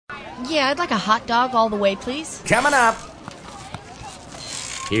Yeah, I'd like a hot dog all the way, please. Coming up.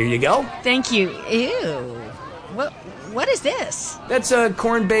 Here you go. Thank you. Ew. What is this? That's a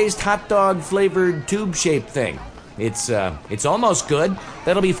corn-based hot dog flavored tube-shaped thing. It's almost good.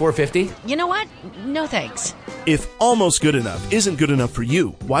 That'll be $4.50. You know what? No thanks. If almost good enough isn't good enough for you,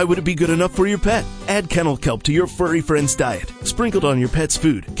 why would it be good enough for your pet? Add Kennel Kelp to your furry friend's diet. Sprinkled on your pet's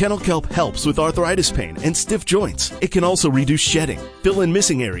food, Kennel Kelp helps with arthritis pain and stiff joints. It can also reduce shedding, fill in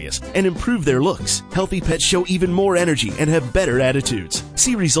missing areas, and improve their looks. Healthy pets show even more energy and have better attitudes.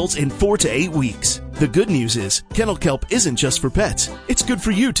 See results in 4 to 8 weeks. The good news is, Kennel Kelp isn't just for pets. It's good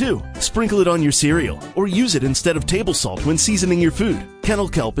for you too. Sprinkle it on your cereal, or use it instead of table salt when seasoning your food. Kennel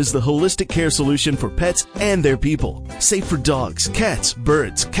Kelp is the holistic care solution for pets and their people. Safe for dogs, cats,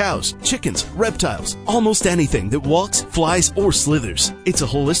 birds, cows, chickens, reptiles, almost anything that walks, flies, or slithers. It's a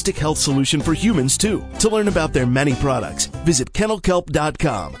holistic health solution for humans too. To learn about their many products, visit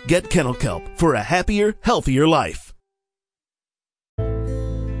kennelkelp.com. Get Kennel Kelp for a happier, healthier life.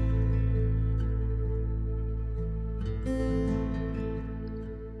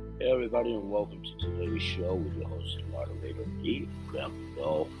 Hey everybody, and welcome to today's show with your host and moderator, me, Kelp.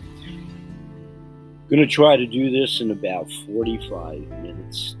 Going to try to do this in about 45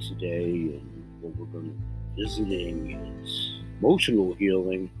 minutes today, and what we're going to be visiting is emotional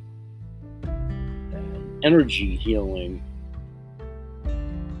healing and energy healing,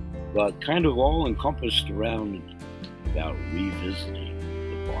 but kind of all encompassed around about revisiting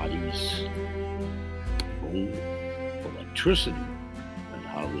the body's own electricity,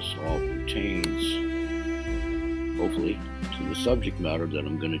 how this all pertains, hopefully, to the subject matter that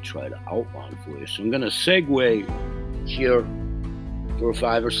I'm going to try to outline for you. So I'm going to segue here for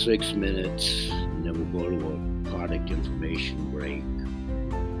 5 or 6 minutes, and then we'll go to a product information break.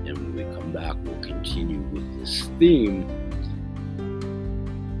 And when we come back, we'll continue with this theme.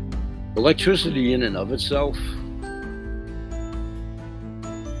 Electricity in and of itself,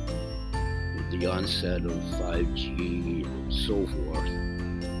 with the onset of 5G and so forth,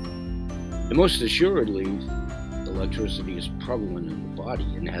 and most assuredly, electricity is prevalent in the body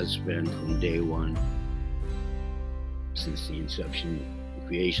and has been from day one since the inception and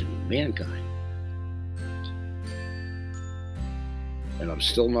creation of mankind. And I'm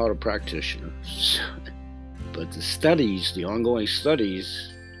still not a practitioner, but the ongoing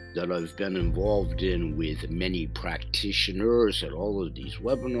studies that I've been involved in with many practitioners at all of these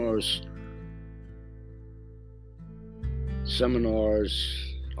webinars, seminars,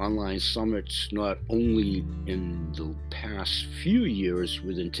 online summits, not only in the past few years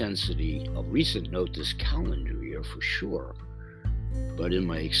with intensity of recent note this calendar year for sure, but in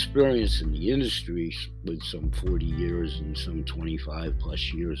my experience in the industry with some 40 years and some 25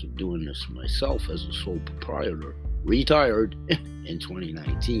 plus years of doing this myself as a sole proprietor, retired in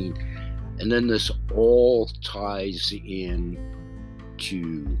 2019, and then this all ties in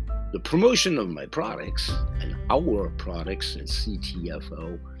to the promotion of my products and our products at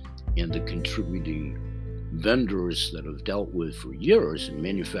CTFO and the contributing vendors that I've dealt with for years and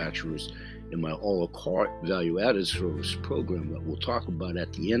manufacturers in my a la carte value-added service program that we'll talk about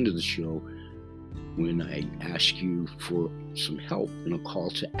at the end of the show when I ask you for some help and a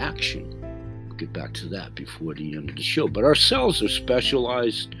call to action. We'll get back to that before the end of the show. But our cells are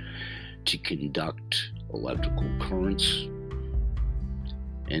specialized to conduct electrical currents,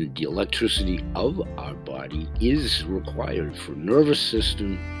 and the electricity of our body is required for nervous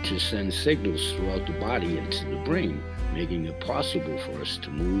system to send signals throughout the body into the brain, making it possible for us to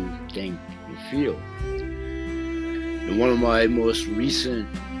move, think, and feel. In one of my most recent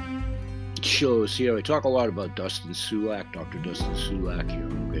shows here, I talk a lot about Dustin Sulak, Dr. Dustin Sulak here in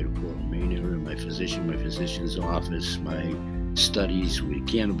the Greater Portland, Maine area, my physician's office, my studies with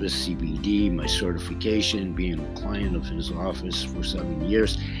cannabis, CBD, my certification, being a client of his office for 7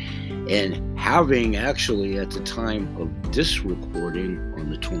 years, and having actually at the time of this recording on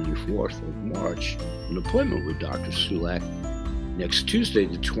the 24th of March, an appointment with Dr. Sulak next Tuesday,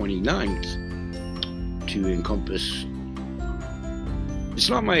 the 29th, to encompass, it's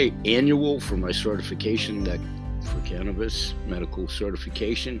not my annual for my certification that for cannabis medical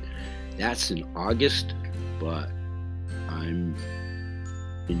certification, that's in August, but I'm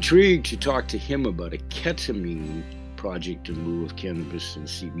intrigued to talk to him about a ketamine project in lieu of cannabis and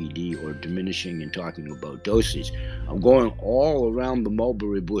CBD, or diminishing and talking about dosage. I'm going all around the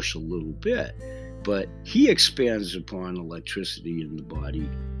mulberry bush a little bit, but he expands upon electricity in the body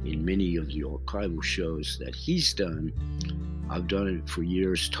in many of the archival shows that he's done. I've done it for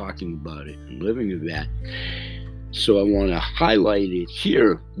years, talking about it and living with that. So I want to highlight it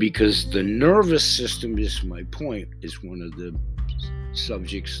here because the nervous system, is my point, is one of the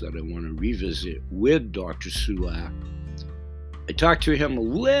subjects that I want to revisit with Dr. Sulak. I talked to him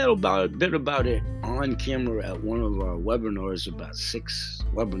a bit about it on camera at one of our webinars about 6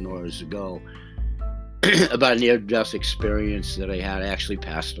 webinars ago about an near-death experience that I had. Actually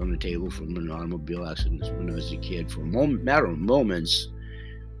passed on the table from an automobile accident when I was a kid for a matter of moments,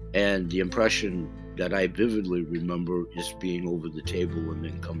 and the impression that I vividly remember is being over the table and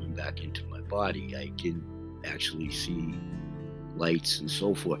then coming back into my body. I can actually see lights and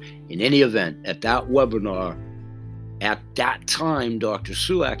so forth. In any event, at that webinar, at that time, Dr.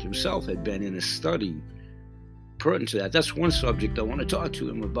 Sulak himself had been in a study pertinent to that. That's one subject I want to talk to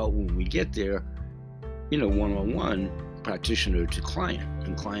him about when we get there, one-on-one, practitioner to client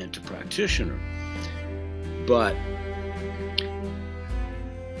and client to practitioner. But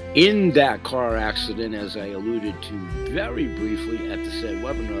in that car accident, as I alluded to very briefly at the said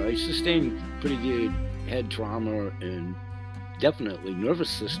webinar, I sustained pretty good head trauma and definitely nervous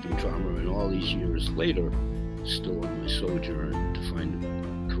system trauma, and all these years later, still on my sojourn to find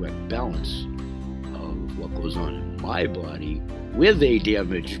the correct balance of what goes on in my body with a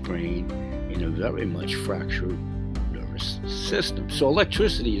damaged brain and a very much fractured nervous system. So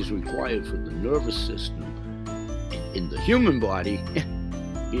electricity is required for the nervous system in the human body,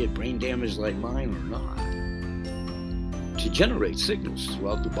 be it brain damage like mine or not, to generate signals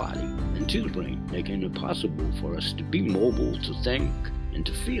throughout the body and to the brain, making it possible for us to be mobile, to think, and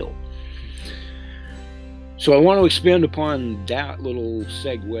to feel. So I want to expand upon that little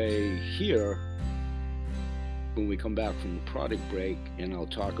segue here when we come back from the product break, and I'll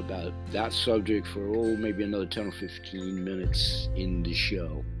talk about that subject for maybe another 10 or 15 minutes in the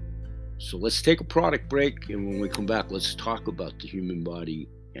show. So let's take a product break, and when we come back, let's talk about the human body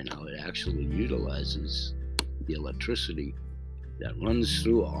and how it actually utilizes the electricity that runs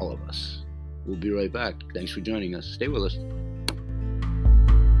through all of us. We'll be right back. Thanks for joining us. Stay with us.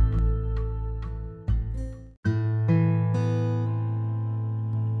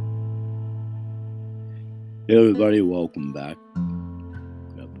 Hey everybody, welcome back.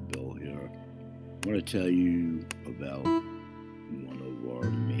 Grab the Bill here. I want to tell you about one of our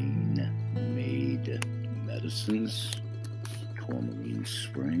made medicines, tourmaline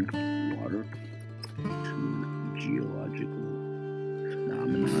spring water, to geological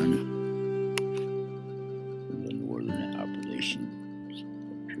phenomenon in the northern Appalachians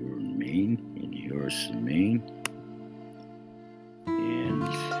up here in Maine, in Harrison, Maine. And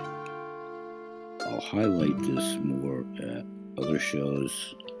I'll highlight this more at other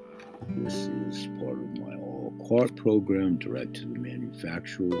shows. This is part of my all-quart program, direct to the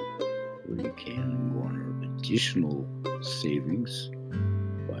manufacturer, where you can garner additional savings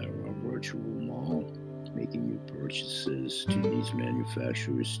via our virtual mall, making your purchases to these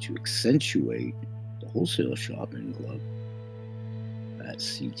manufacturers to accentuate the wholesale shopping club at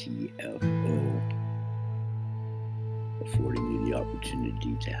CTFO, affording you the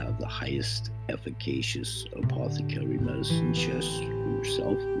opportunity to have the highest efficacious apothecary medicine chest for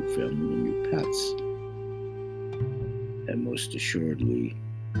yourself, your family, and your pets. And most assuredly,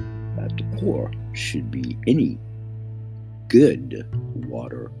 at the core should be any good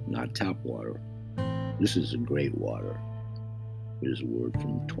water, not tap water. This is a great water. Here's a word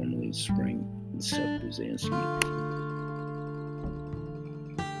from Tourmaline Spring and Seth Brzezinski.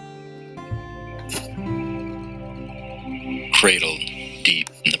 Cradled deep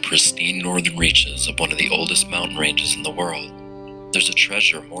in the pristine northern reaches of one of the oldest mountain ranges in the world, there's a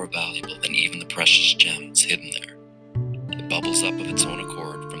treasure more valuable than even the precious gems hidden there. It bubbles up of its own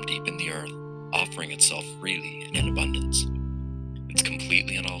accord from deep in the earth, offering itself freely and in abundance. It's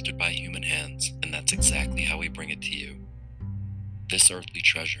completely unaltered by human hands, and that's exactly how we bring it to you. This earthly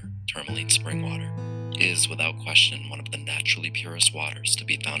treasure, tourmaline spring water, is without question one of the naturally purest waters to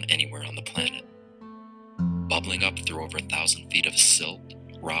be found anywhere on the planet. Bubbling up through over 1,000 feet of silt,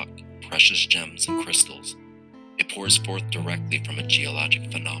 rock, precious gems, and crystals, it pours forth directly from a geologic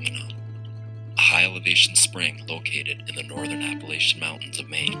phenomenon, a high-elevation spring located in the northern Appalachian Mountains of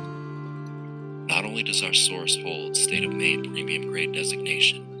Maine. Not only does our source hold State of Maine Premium Grade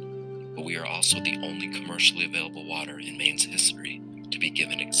designation, but we are also the only commercially available water in Maine's history to be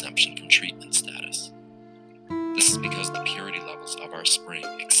given exemption from treatment status. This is because the purity levels of our spring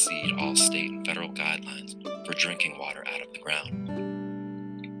exceed all state and federal guidelines for drinking water out of the ground.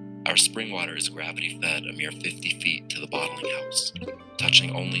 Our spring water is gravity-fed a mere 50 feet to the bottling house,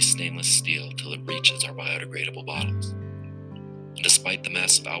 touching only stainless steel till it reaches our biodegradable bottles. And despite the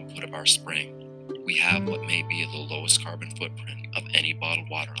massive output of our spring, we have what may be the lowest carbon footprint of any bottled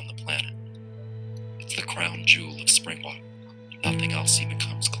water on the planet. It's the crown jewel of spring water. Nothing else even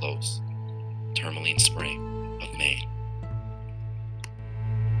comes close. Tourmaline Spring of Maine.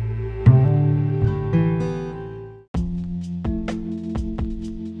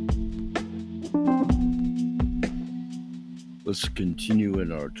 Let's continue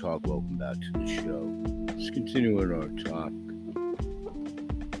in our talk. Welcome back to the show. Let's continue in our talk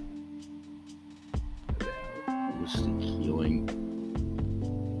about holistic healing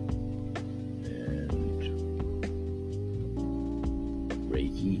and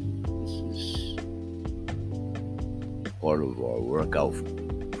Reiki. This is part of our workout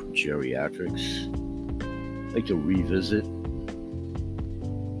for geriatrics. I'd like to revisit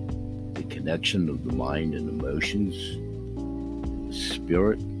the connection of the mind and emotions, the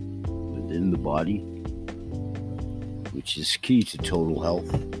spirit within the body, which is key to total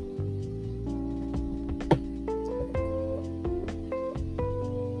health.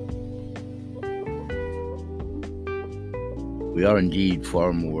 We are indeed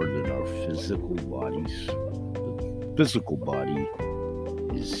far more than our physical bodies. The physical body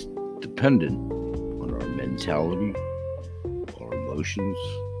is dependent on our mentality, our emotions,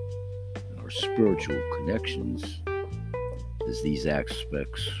 and our spiritual connections, as these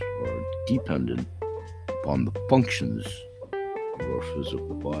aspects are dependent upon the functions of our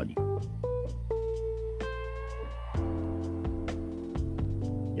physical body.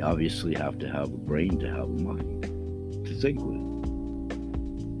 You obviously have to have a brain to have a mind to think with.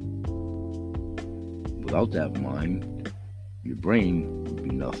 Without that mind, your brain would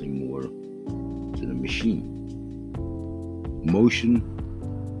be nothing more than a machine. Emotion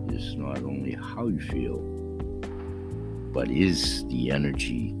is not only how you feel, but is the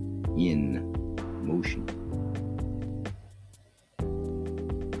energy in motion.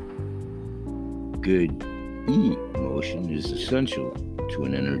 Good emotion is essential to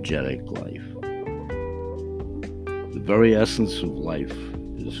an energetic life. The very essence of life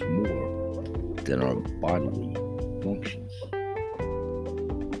is more than our bodily functions.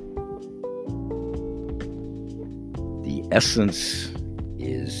 The essence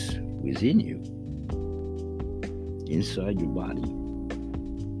is within you, inside your body.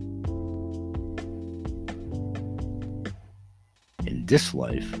 In this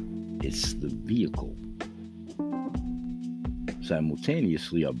life, it's the vehicle.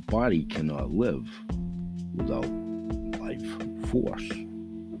 Simultaneously, our body cannot live without life force.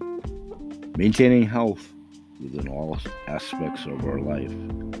 Maintaining health within all aspects of our life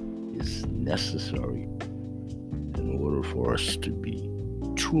is necessary in order for us to be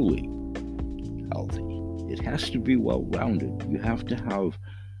truly healthy. It has to be well-rounded. You have to have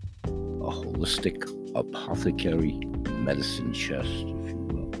a holistic apothecary medicine chest, if you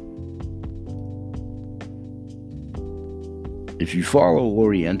will. If you follow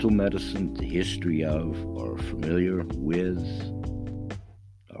Oriental medicine, the history of, are familiar with,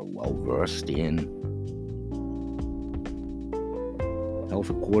 are well-versed in, health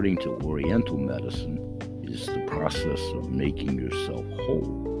according to Oriental medicine is the process of making yourself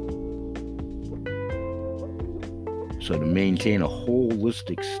whole. So to maintain a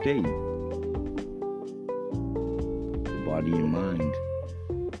holistic state, the body and mind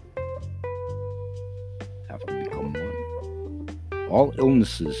have to become one. All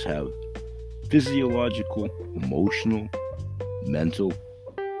illnesses have physiological, emotional, mental,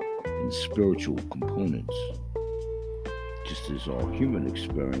 and spiritual components, just as all human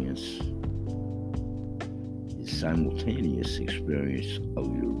experience is simultaneous experience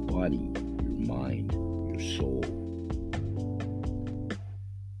of your body, your mind, your soul.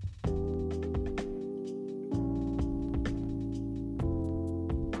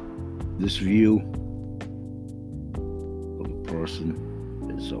 This view of a person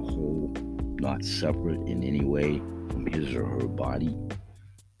as a whole, not separate in any way from his or her body,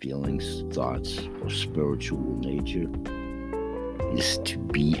 feelings, thoughts, or spiritual nature, is to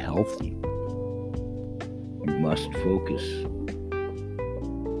be healthy. You must focus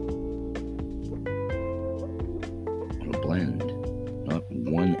on a blend, not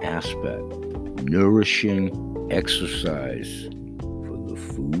one aspect. Nourishing exercise for the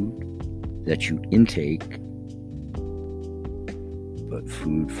food that you intake, but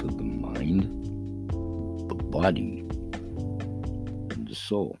food for the mind, the body, and the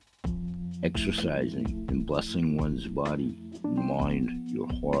soul. Exercising and blessing one's body, mind, your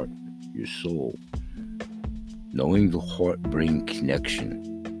heart, your soul. Knowing the heart-brain connection.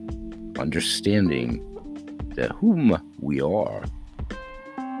 Understanding that whom we are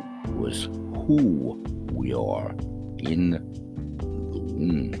was who we are in the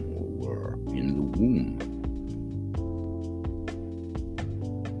womb, or were in the womb.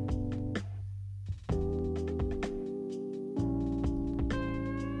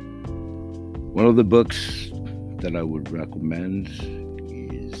 One of the books that I would recommend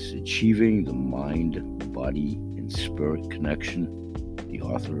is Achieving the Mind, Body, and Spirit Connection. The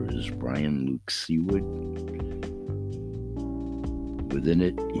author is Brian Luke Seawood. Within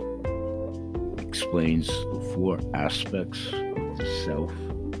it, it explains the 4 aspects of the self.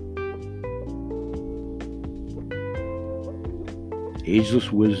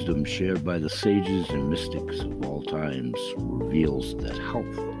 Ageless wisdom shared by the sages and mystics of all times reveals that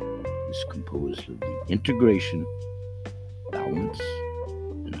health is composed of the integration, balance,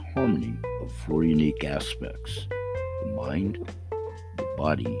 and harmony of 4 unique aspects: the mind, the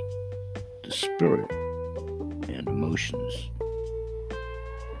body, the spirit, and emotions,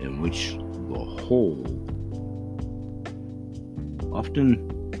 in which the whole, often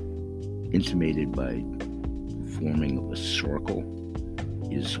intimated by the forming of a circle,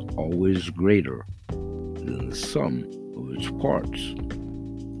 is always greater than the sum of its parts.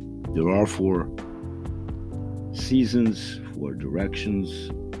 There are 4 seasons, 4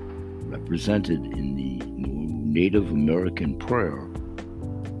 directions represented in the Native American prayer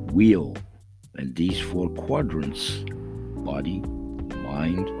wheel, and these 4 quadrants, body,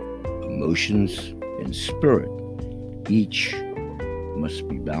 mind, emotions, and spirit, each must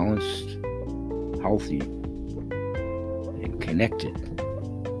be balanced, healthy, and connected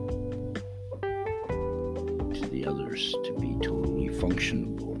to the others to be totally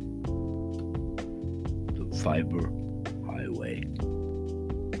functionable. The fiber highway.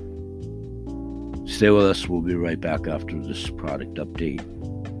 Stay with us. We'll be right back after this product update.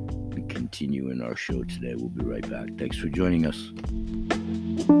 We continue in our show today. We'll be right back. Thanks for joining us.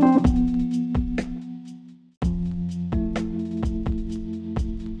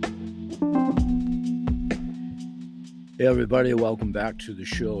 Hey everybody, welcome back to the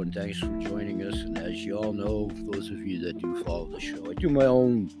show, and thanks for joining us. And as you all know, those of you that do follow the show, I do my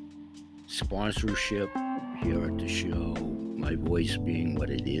own sponsorship here at the show, my voice being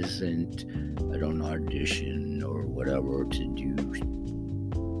what it isn't. I don't audition or whatever to do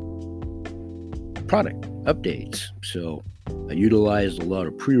product updates. So I utilized a lot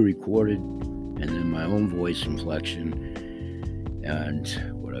of pre-recorded and then my own voice inflection. And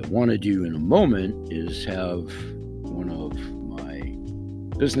what I want to do in a moment is have one of my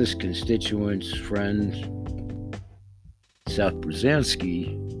business constituents, friends, Seth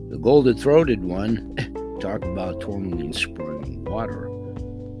Brzezinski, the golden-throated one, talk about tourmaline spring water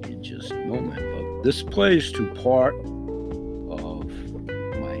in just a moment. But this plays to part of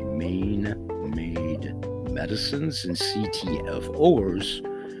my main made medicines and CTFOers.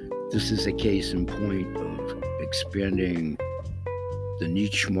 This is a case in point of expanding the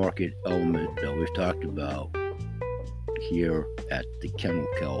niche market element that we've talked about here at the Kennel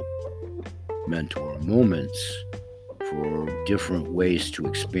Kelp Mentor Moments for different ways to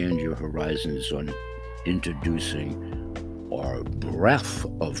expand your horizons on introducing our breadth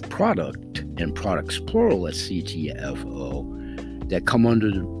of product and products plural at CTFO that come under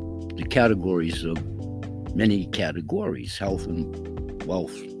the categories of many categories, health and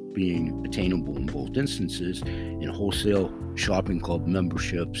wealth being attainable in both instances, and wholesale shopping club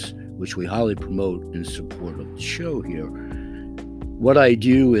memberships, which we highly promote in support of the show here. What I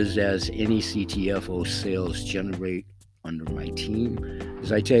do is, as any CTFO sales generate under my team,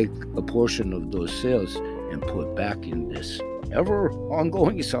 is I take a portion of those sales and put back in this ever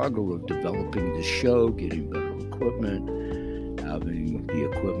ongoing saga of developing the show, getting better equipment, having the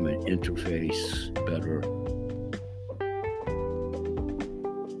equipment interface better,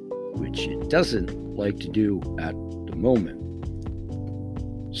 which it doesn't like to do at the moment.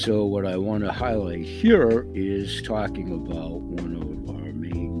 So what I want to highlight here is talking about one of our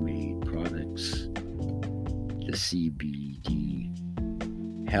main made products, the CBD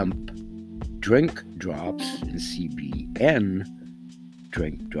hemp drink drops and CBN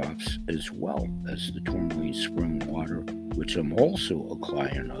drink drops, as well as the tourmaline spring water, which I'm also a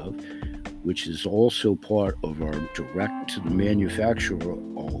client of, which is also part of our direct to the manufacturer a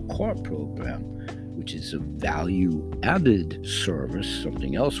la carte program, which is a value-added service,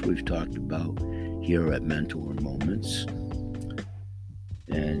 something else we've talked about here at Mentor Moments,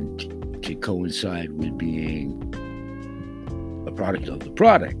 and to coincide with being a product of the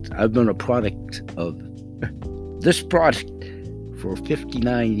product. I've been a product of this product for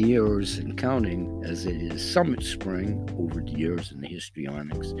 59 years and counting, as it is Summit Spring over the years in the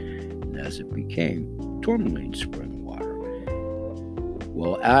histrionics, and as it became tourmaline spring water.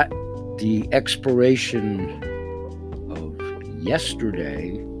 Well, at the expiration of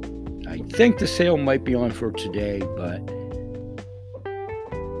yesterday, I think the sale might be on for today, but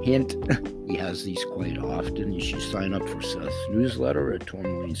hint, he has these quite often. You should sign up for Seth's newsletter at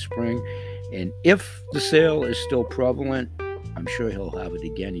Tourmaline Spring, and if the sale is still prevalent, I'm sure he'll have it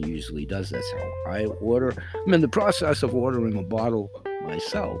again. He usually does. That's how I order. I'm in the process of ordering a bottle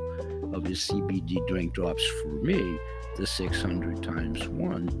myself of his CBD drink drops for me, the 600 times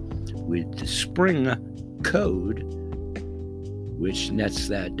 1 with the spring code, which nets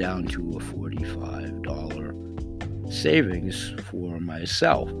that down to a $45 savings for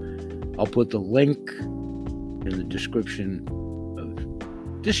myself. I'll put the link in the description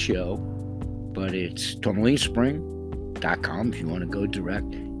of this show, but it's tourmalinesspring.com if you want to go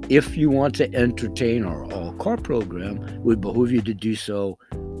direct. If you want to entertain our all-car program, it would behoove you to do so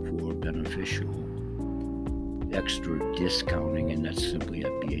for beneficial extra discounting, and that's simply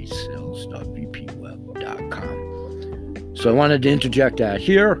at bhsales.vpweb.com. So I wanted to interject that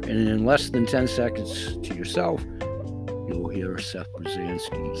here, and in less than 10 seconds to yourself, you'll hear Seth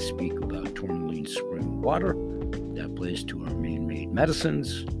Brzezinski speak about Tourmaline Spring Water. That plays to our Maine-made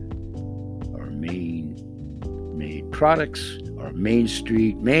medicines, our Maine-made products, our Main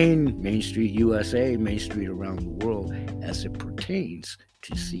Street Maine, Main Street USA, Main Street around the world as it pertains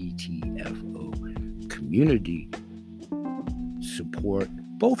to CTFO community support,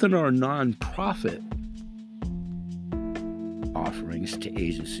 both in our nonprofit offerings to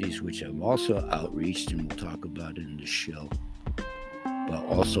agencies, which I've also outreached and we'll talk about in the show, but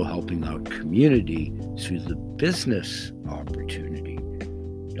also helping our community through the business opportunity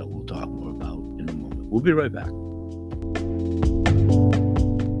that we'll talk more about in a moment. We'll be right back.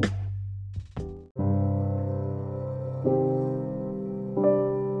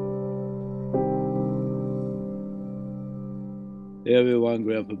 Hey everyone,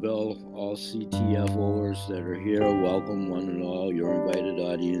 Grandpa Bill, all CTFOers that are here, welcome one and all, your invited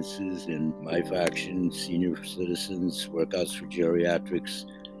audiences and my faction, senior citizens, workouts for geriatrics.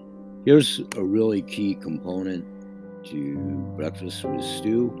 Here's a really key component to Breakfast with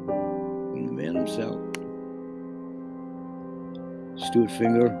Stu from the man himself. Stuart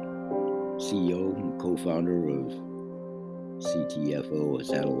Finger, CEO and co-founder of CTFO, has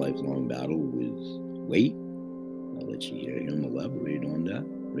had a lifelong battle with weight. I'll let you hear him elaborate on that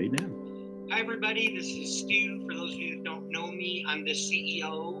right now. Hi, everybody. This is Stu. For those of you who don't know me, I'm the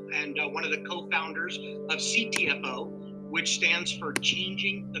CEO and one of the co-founders of CTFO, which stands for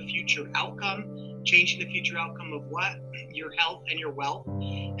Changing the Future Outcome. Changing the future outcome of what? Your health and your wealth.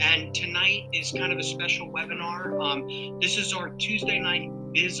 And tonight is kind of a special webinar. This is our Tuesday night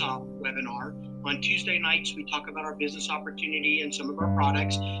BizOp webinar. On Tuesday nights, we talk about our business opportunity and some of our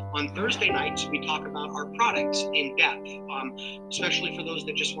products. On Thursday nights, we talk about our products in depth, especially for those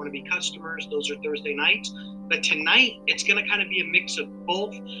that just want to be customers. Those are Thursday nights. But tonight, it's going to kind of be a mix of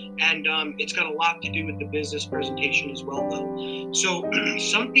both, and it's got a lot to do with the business presentation as well, though. So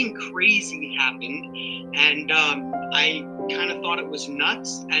something crazy happened, and I kind of thought it was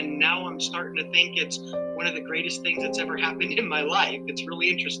nuts, and now I'm starting to think it's one of the greatest things that's ever happened in my life. It's really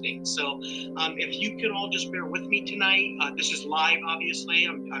interesting. So if you could all just bear with me tonight, this is live, obviously.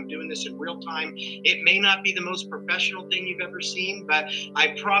 I'm doing this in real time. It may not be the most professional thing you've ever seen, but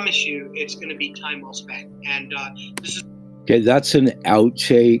I promise you it's going to be time well spent. And this is... Okay, that's an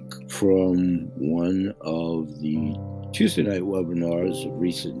outtake from one of the Tuesday night webinars of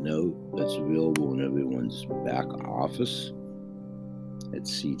recent note that's available in everyone's back office at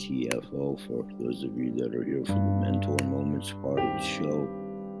CTFO for those of you that are here for the Mentor Moments part of the show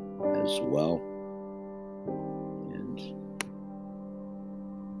as well. And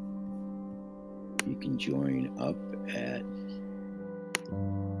you can join up at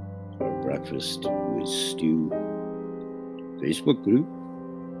our Breakfast with Stu Facebook group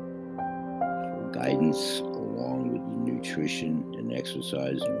for guidance along with the nutrition and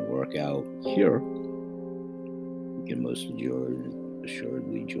exercise and workout here. You can most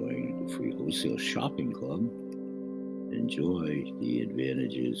assuredly join the free wholesale shopping club. Enjoy the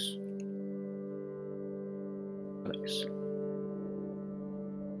advantages.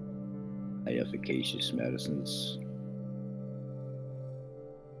 High efficacious medicines.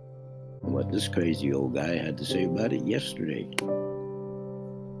 And what this crazy old guy had to say about it yesterday. I'm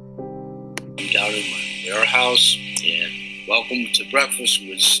down in my warehouse, and welcome to Breakfast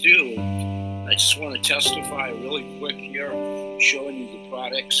with Stu. I just want to testify really quick here, showing you the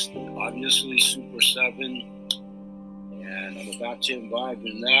products, obviously Super 7, and I'm about to imbibe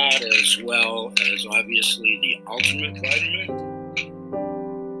in that, as well as obviously the Ultimate Vitamin.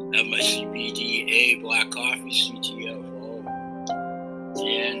 I have my CBDA Black Coffee CTFO,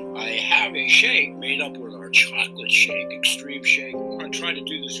 and I have a shake made up with our chocolate shake, Extreme Shake. I'm going to try to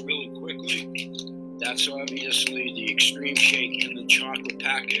do this really quickly. That's obviously the Extreme Shake in the chocolate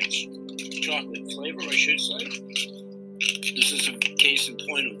package. Chocolate flavor, I should say. This is a case in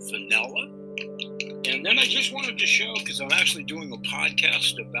point of vanilla. And then I just wanted to show, because I'm actually doing a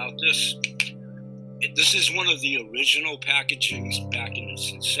podcast about this. This is one of the original packagings back in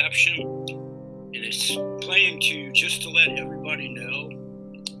its inception. And And it's playing just to let everybody know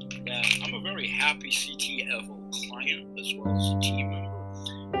that I'm a very happy CTFO client as well as a team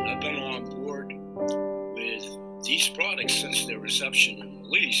member. And I've been on board with these products since their reception and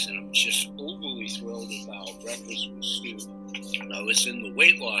release, and I'm just overly thrilled about Breakfast with Stu. I was in the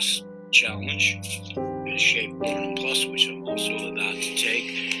weight loss challenge in Shape Burning Plus, which I'm also about to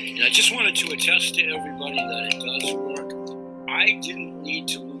take. And I just wanted to attest to everybody that it does work. I didn't need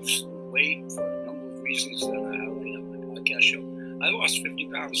to lose weight for a number of reasons that I outlined on my podcast show. I lost 50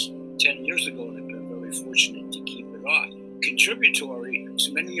 pounds 10 years ago, and I've been very fortunate to keep it off. Contributory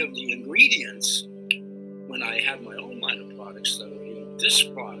to many of the ingredients when I had my own line of products that are in this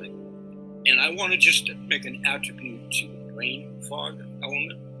product. And I want to just make an attribute to the brain fog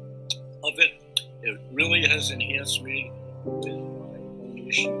element of it. It really has enhanced me with my own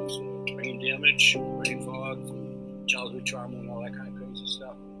issues of brain damage, brain fog, childhood trauma, and all that kind of crazy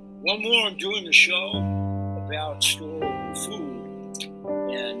stuff. One more, I'm doing a show about storable food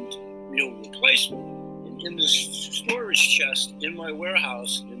and meal replacement. And in this storage chest in my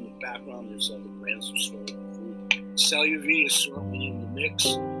warehouse, in the background, there's other brands of storable food. Cellular is certainly in the mix.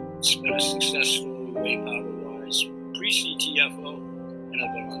 It's been a success story, weight powder-wise, pre-CTFO, and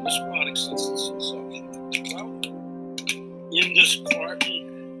I've been on this product since its inception. Well, in this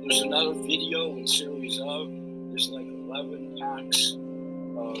carton, there's another video and series of. There's like 11 packs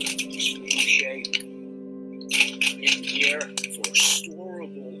of Extreme Shake in here for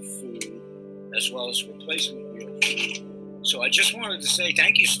storable food as well as replacement meal food. So I just wanted to say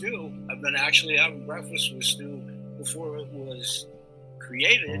thank you, Stu. I've been actually having breakfast with Stu before it was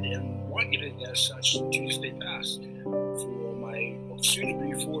created and marketed as such Tuesday past for my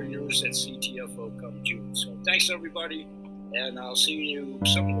soon-to-be 4 years at CTFO come June. So thanks, everybody, and I'll see you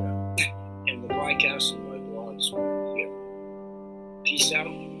somewhere in the podcast and my blogs here. Peace out,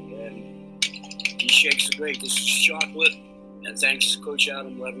 and these shakes are great. This is chocolate, and thanks to Coach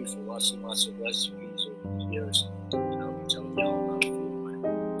Adam Levy for lots and lots of recipes over the years. And I'll be telling you all about it for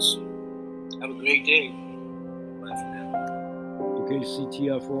my so have a great day. Bye for now. Okay,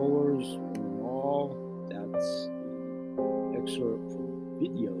 CTFOers and all, that's an excerpt from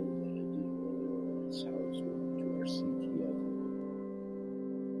video that I did earlier. That's how it's going to our CTFO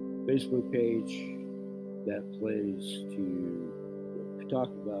Facebook page that plays to what we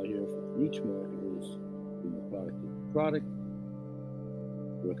talked about here for each marketers in the product,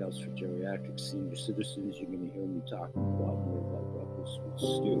 workouts for geriatric senior citizens. You're going to hear me talking about more about Breakfast with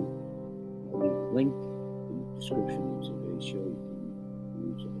Stu. I'll leave a link in the description of today's show. You can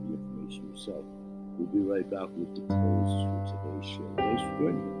use all the information yourself. We'll be right back with the close for today's show. Thanks for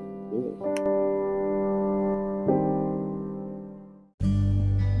joining me.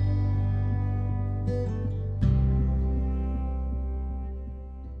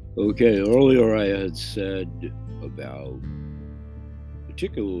 Okay, earlier I had said about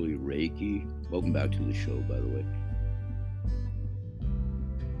particularly Reiki. Welcome back to the show, by the way.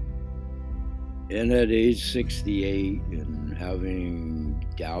 And at age 68 and having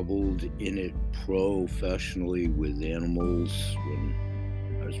dabbled in it professionally with animals when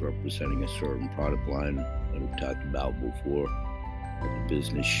I was representing a certain product line that I've talked about before at the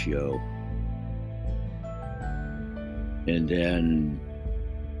business show. And then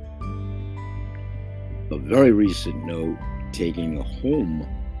a very recent note, taking a home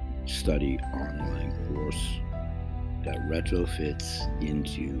study online course that retrofits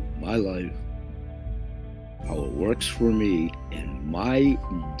into my life, how it works for me, and my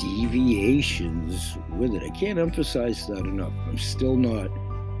deviations with it. I can't emphasize that enough. I'm still not,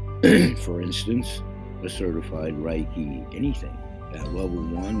 for instance, a certified Reiki anything at level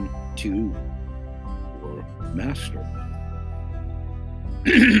 1, 2, or master.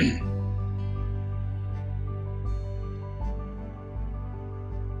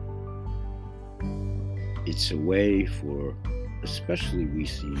 It's a way for, especially we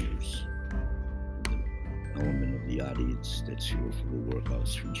seniors, the element of the audience that's here for the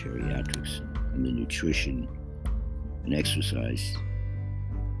workouts for geriatrics and the nutrition and exercise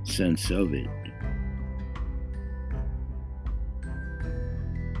sense of it.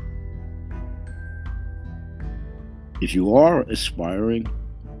 If you are aspiring,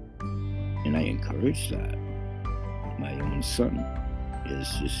 and I encourage that, my own son is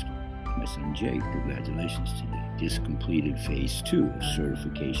just, my son Jake, congratulations to you, just completed phase 2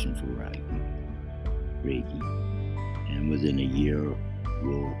 certification for Reiki, and within a year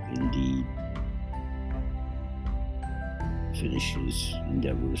will indeed finish his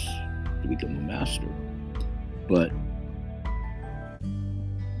endeavors to become a master. But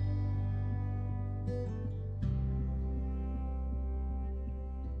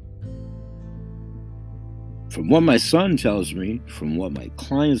From what my son tells me, from what my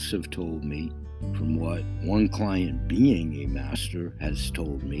clients have told me, from what one client being a master has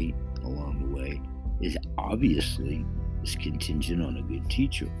told me along the way, is obviously is contingent on a good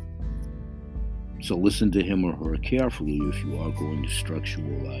teacher. So listen to him or her carefully if you are going to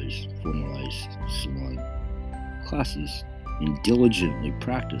structuralize, formalize salon classes, and diligently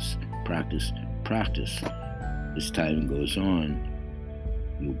practice. As time goes on,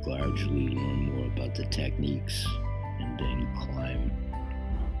 you'll gradually learn more about the techniques and then climb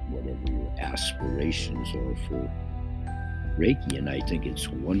whatever your aspirations are for Reiki. And I think it's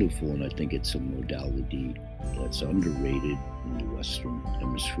wonderful, and I think it's a modality that's underrated in the Western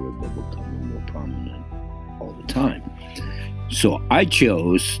Hemisphere, but becoming more prominent all the time. So I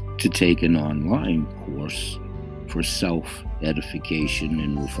chose to take an online course for self-edification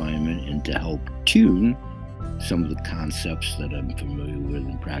and refinement, and to help tune some of the concepts that I'm familiar with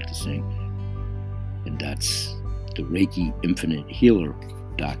and practicing. And that's the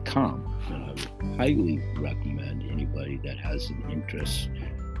ReikiInfiniteHealer.com. And I would highly recommend anybody that has an interest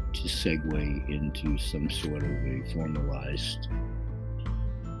to segue into some sort of a formalized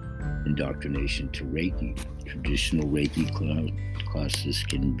indoctrination to Reiki. Traditional Reiki classes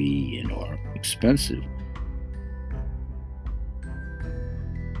can be and are expensive.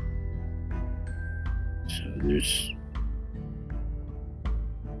 So there's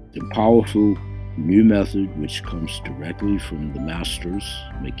the powerful new method, which comes directly from the masters,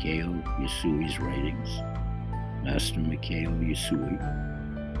 Mikao Yasui's writings. Master Mikao Yasui,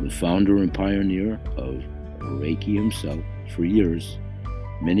 the founder and pioneer of Reiki himself. For years,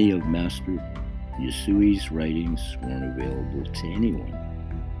 many of Master Yasui's writings weren't available to anyone.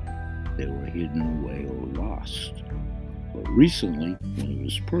 They were hidden away or lost. But recently, one of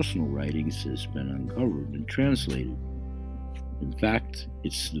his personal writings has been uncovered and translated. In fact,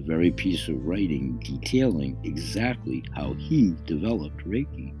 it's the very piece of writing detailing exactly how he developed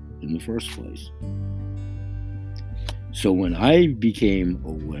Reiki in the first place. So when I became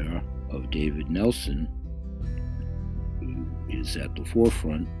aware of David Nelson, who is at the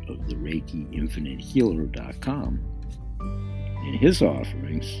forefront of the ReikiInfiniteHealer.com, and his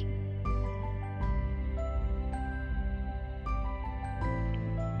offerings,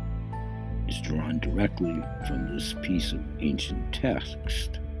 is drawn directly from this piece of ancient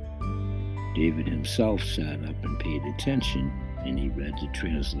text. David himself sat up and paid attention, and he read the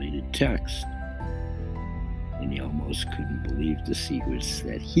translated text, and he almost couldn't believe the secrets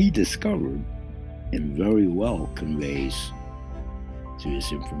that he discovered and very well conveys to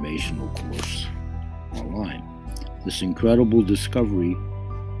his informational course online. This incredible discovery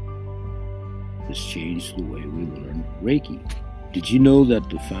has changed the way we learn Reiki. Did you know that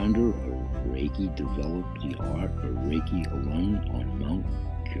the founder of Reiki developed the art of Reiki alone on Mount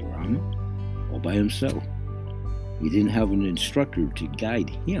Kirama, all by himself? He didn't have an instructor to guide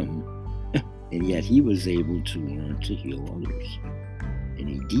him, and yet he was able to learn to heal others. And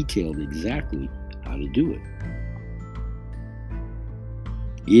he detailed exactly how to do it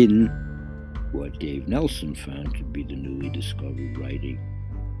in what Dave Nelson found to be the newly discovered writing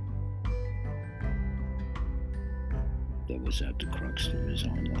that was at the crux of his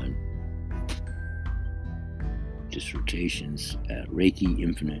online dissertations at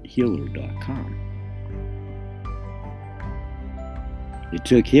ReikiInfiniteHealer.com. It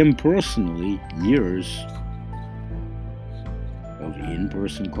took him personally years of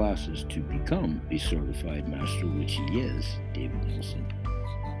in-person classes to become a certified master, which he is, David Nelson.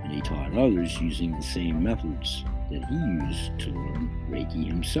 And he taught others using the same methods that he used to learn Reiki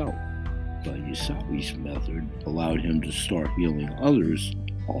himself. But Yasui's method allowed him to start healing others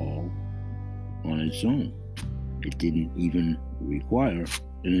all on its own. It didn't even require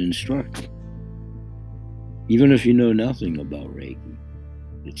an instructor. Even if you know nothing about Reiki,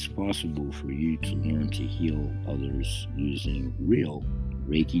 it's possible for you to learn to heal others using real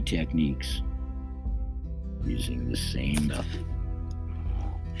Reiki techniques, using the same method.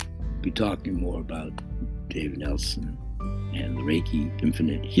 We'll be talking more about Dave Nelson and the Reiki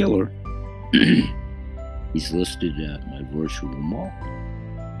Infinite Healer. He's listed at my virtual mall,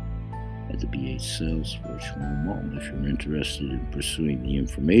 at the BH Sales virtual mall. If you're interested in pursuing the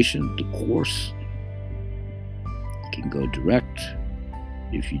information, the course, you can go direct.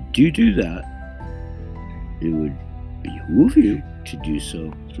 If you do that, it would behoove you to do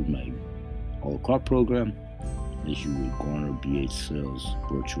so through my a la carte program, as you would garner BH Sales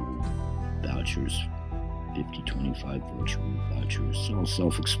virtual vouchers, 50/25 virtual vouchers. It's all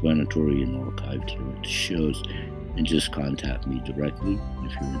self-explanatory and archived here at the shows. And just contact me directly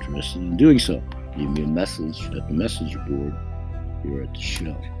if you're interested in doing so. Leave me a message at the message board here at the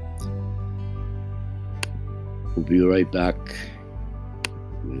show. We'll be right back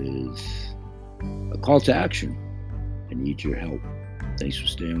with a call to action. I need your help. Thanks for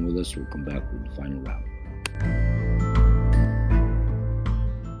staying with us. We'll come back with the final round.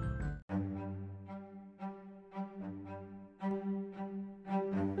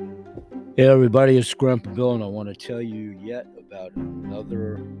 Hey everybody, it's Grandpa Bill, and I want to tell you yet about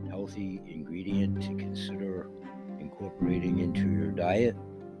another healthy ingredient to consider incorporating into your diet,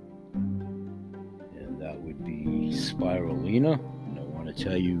 and that would be spirulina. And I want to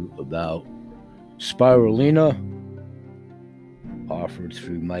tell you about spirulina, offered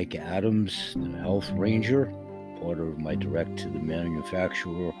through Mike Adams, the Health Ranger, part of my direct to the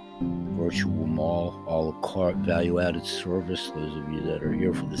manufacturer virtual mall a la carte value-added service. Those of you that are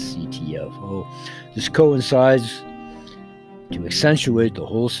here for the CTFO, this coincides to accentuate the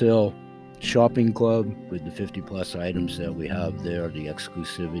wholesale shopping club with the 50 plus items that we have there, the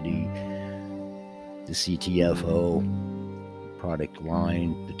exclusivity, the CTFO product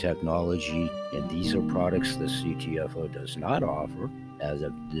line, the technology, and these are products the CTFO does not offer as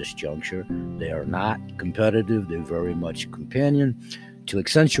of this juncture. They are not competitive, they're very much companion to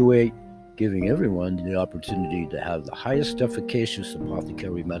accentuate giving everyone the opportunity to have the highest efficacious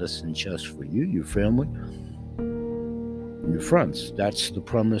apothecary medicine chest for you, your family, and your friends. That's the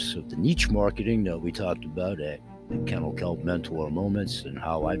premise of the niche marketing that we talked about at the Kennel Kelp Mentor Moments, and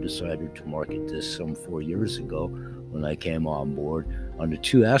how I decided to market this some 4 years ago when I came on board under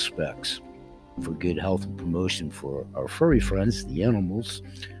two aspects: for good health and promotion for our furry friends, the animals,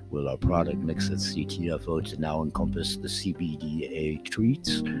 with our product mix at CTFO to now encompass the CBDA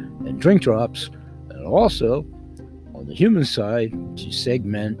treats and drink drops, and also on the human side to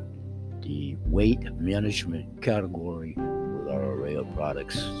segment the weight management category with our array of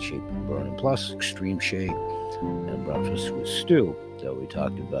products: Shape and Burn Plus, Extreme Shake, and Breakfast with Stew that we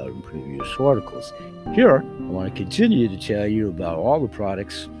talked about in previous articles. Here, I want to continue to tell you about all the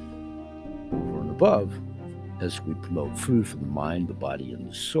products over and above as we promote food for the mind, the body, and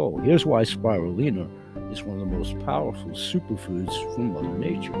the soul. Here's why spirulina is one of the most powerful superfoods from Mother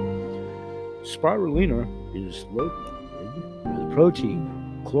Nature. Spirulina is loaded with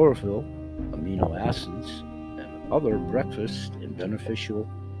protein, chlorophyll, amino acids, and other breakfast and beneficial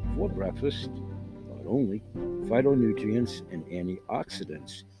for breakfast, not only phytonutrients and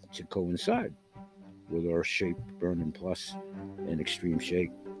antioxidants to coincide with our Shape, Burn, and Plus and Extreme Shake,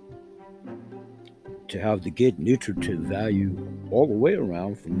 to have the good nutritive value all the way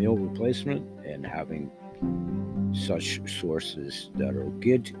around for meal replacement, and having such sources that are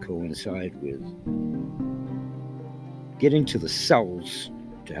good to coincide with getting to the cells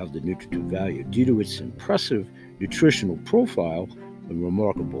to have the nutritive value. Due to its impressive nutritional profile and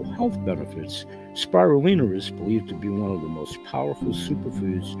remarkable health benefits, spirulina is believed to be one of the most powerful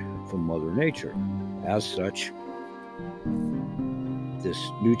superfoods from Mother Nature. As such,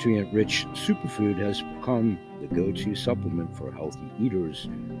 this nutrient-rich superfood has become the go-to supplement for healthy eaters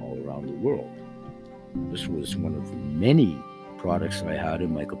all around the world. This was one of the many products I had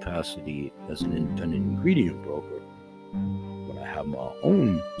in my capacity as an independent ingredient broker when I had my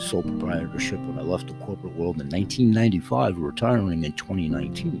own sole proprietorship when I left the corporate world in 1995, retiring in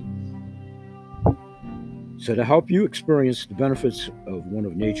 2019. So to help you experience the benefits of one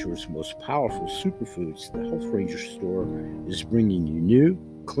of nature's most powerful superfoods, the Health Ranger store is bringing you new,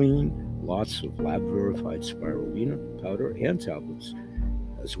 clean, lots of lab-verified spirulina powder and tablets,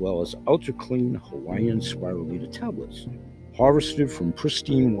 as well as ultra-clean Hawaiian spirulina tablets, harvested from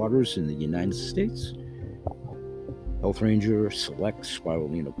pristine waters in the United States. Health Ranger Select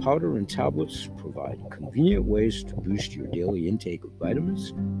Spirulina powder and tablets provide convenient ways to boost your daily intake of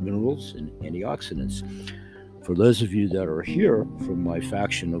vitamins, minerals, and antioxidants. For those of you that are here from my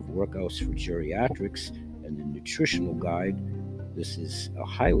faction of Workouts for Geriatrics and the Nutritional Guide, this is a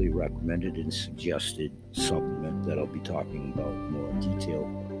highly recommended and suggested supplement that I'll be talking about more in detail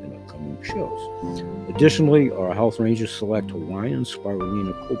in upcoming shows. Additionally, our Health Ranger Select Hawaiian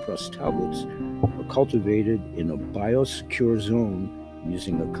Spirulina cold pressed tablets are cultivated in a biosecure zone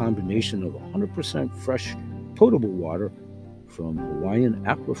using a combination of 100% fresh potable water from Hawaiian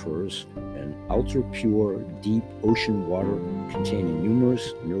aquifers and ultra-pure deep ocean water containing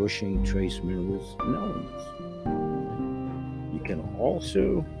numerous nourishing trace minerals and elements. You can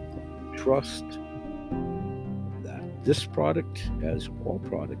also trust that this product, as all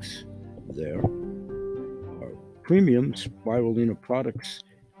products there, are premium spirulina products,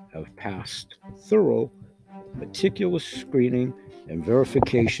 have passed thorough, meticulous screening and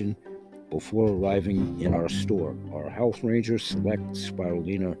verification before arriving in our store. Our Health Ranger Select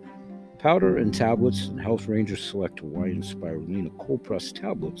Spirulina powder and tablets and Health Ranger Select Hawaiian Spirulina cold pressed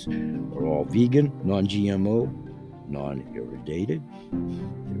tablets are all vegan, non-GMO, non-irradiated,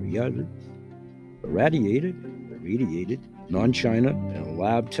 non-China, and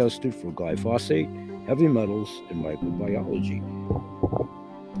lab tested for glyphosate, heavy metals, and microbiology.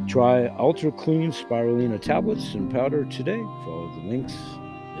 Try Ultra Clean Spirulina tablets and powder today. Follow the links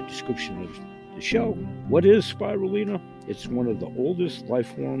in the description of the show. What is spirulina? It's one of the oldest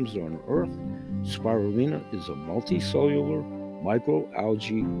life forms on Earth. Spirulina is a multicellular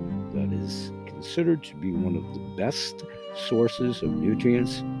microalgae that is considered to be one of the best sources of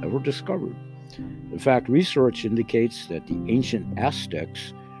nutrients ever discovered. In fact, research indicates that the ancient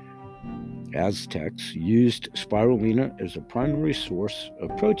Aztecs used spirulina as a primary source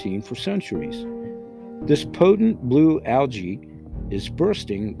of protein for centuries. This potent blue algae is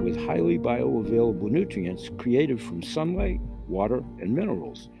bursting with highly bioavailable nutrients created from sunlight, water, and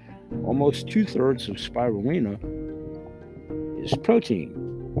minerals. Almost 2/3 of spirulina is protein.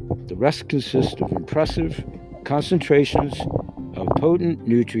 The rest consists of impressive concentrations of potent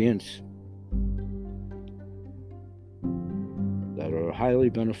nutrients that are highly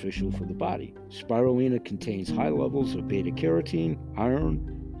beneficial for the body. Spirulina contains high levels of beta-carotene, iron,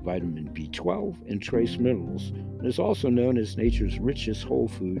 vitamin B12, and trace minerals, and is also known as nature's richest whole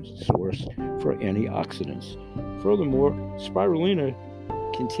food source for antioxidants. Furthermore, spirulina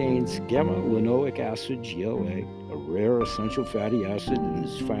contains gamma-linoleic acid, GLA, a rare essential fatty acid, and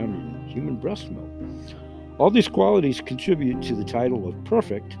is found in human breast milk. All these qualities contribute to the title of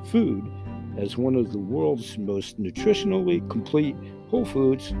perfect food. As one of the world's most nutritionally complete whole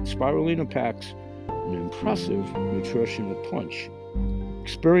foods, spirulina packs an impressive nutritional punch.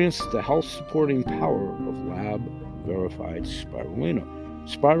 Experience the health-supporting power of lab-verified spirulina.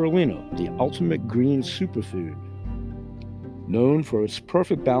 Spirulina, the ultimate green superfood. Known for its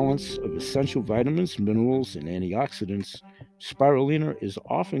perfect balance of essential vitamins, minerals, and antioxidants, spirulina is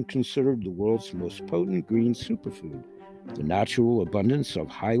often considered the world's most potent green superfood. The natural abundance of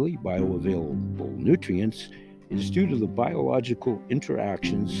highly bioavailable nutrients is due to the biological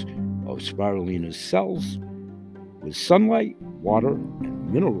interactions of spirulina's cells with sunlight, water,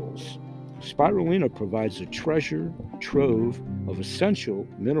 and minerals. Spirulina provides a treasure trove of essential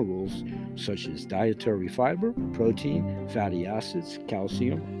minerals such as dietary fiber, protein, fatty acids,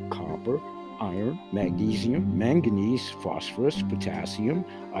 calcium, copper, iron, magnesium, manganese, phosphorus, potassium,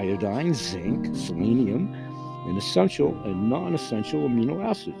 iodine, zinc, selenium, and essential and non-essential amino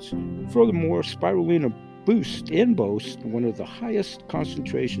acids. Furthermore, spirulina boasts one of the highest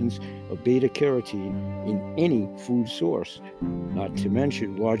concentrations of beta-carotene in any food source, not to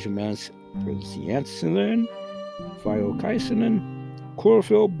mention large amounts of zeaxanthin, phycocyanin,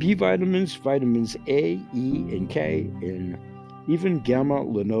 chlorophyll, B vitamins, vitamins A, E, and K, and even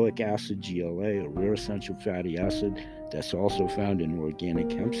gamma-linoleic acid, GLA, a rare essential fatty acid that's also found in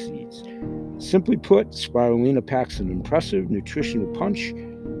organic hemp seeds. Simply put, spirulina packs an impressive nutritional punch.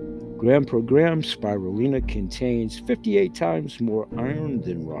 Gram per gram, spirulina contains 58 times more iron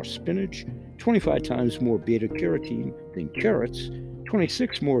than raw spinach, 25 times more beta-carotene than carrots,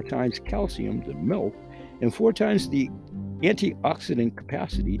 26 more times calcium than milk, and 4 times the antioxidant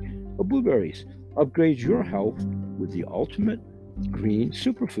capacity of blueberries. Upgrade your health with the ultimate green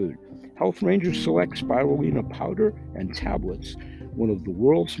superfood. Health Ranger Select Spirulina powder and tablets, one of the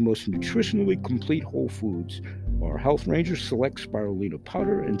world's most nutritionally complete whole foods. Our Health Ranger Select Spirulina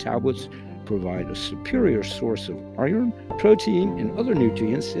powder and tablets provide a superior source of iron, protein, and other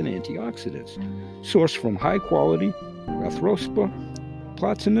nutrients and antioxidants. Sourced from high-quality Rathrospa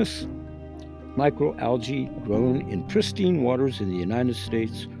platanus microalgae grown in pristine waters in the United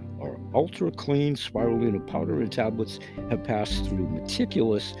States, our ultra-clean spirulina powder and tablets have passed through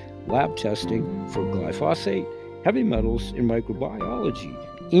meticulous lab testing for glyphosate, heavy metals, and microbiology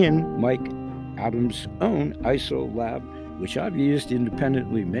in Mike Adams' own ISO lab, which I've used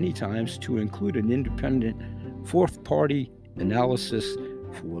independently many times to include an independent fourth-party analysis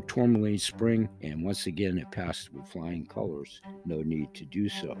for tourmaline spring, and once again it passed with flying colors. No need to do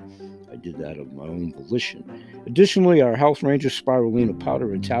so. I did that of my own volition. Additionally, our Health Ranger Spirulina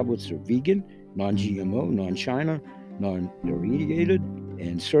powder and tablets are vegan, non-GMO, non-China, non-irradiated,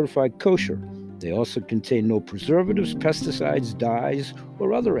 and certified kosher. They also contain no preservatives, pesticides, dyes,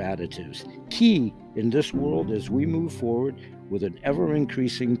 or other additives. Key in this world as we move forward with an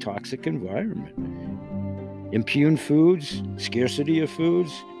ever-increasing toxic environment. Impugned foods, scarcity of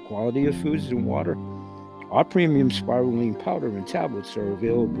foods, quality of foods, and water. Our premium spirulina powder and tablets are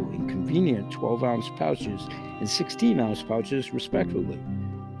available in convenient 12-ounce pouches and 16-ounce pouches, respectively.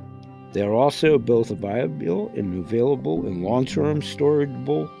 They are also both viable and available in long-term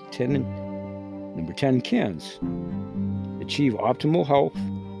storageable number 10 cans. Achieve optimal health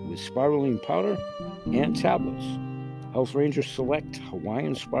with spirulina powder and tablets. Health Ranger Select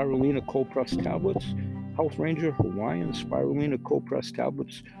Hawaiian Spirulina Cold Press Tablets. Health Ranger Hawaiian Spirulina Cold Press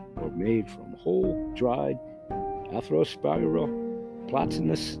Tablets are made from whole, dried Athrospira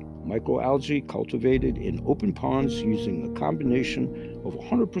platanus microalgae cultivated in open ponds using a combination of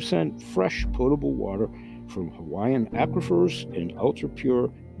 100% fresh potable water from Hawaiian aquifers and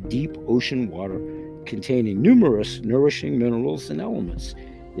ultra-pure deep ocean water containing numerous nourishing minerals and elements.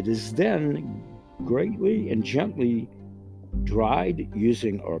 It is then greatly and gently dried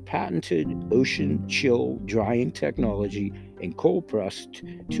using our patented ocean chill drying technology and cold pressed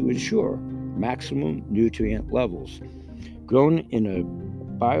to ensure maximum nutrient levels. Grown in a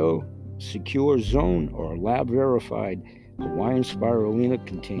biosecure zone or lab verified, Hawaiian spirulina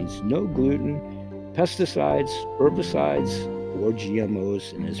contains no gluten, pesticides, herbicides, or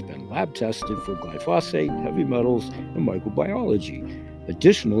GMOs, and has been lab tested for glyphosate, heavy metals, and microbiology.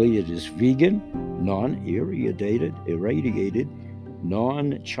 Additionally, it is vegan, non-irradiated,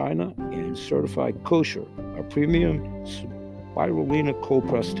 non-China, and certified kosher. Our premium spirulina cold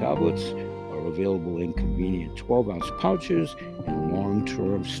press tablets are available in convenient 12-ounce pouches and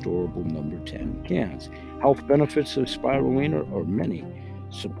long-term storable number 10 cans. Health benefits of spirulina are many.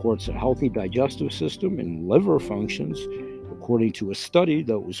 Supports a healthy digestive system and liver functions. According to a study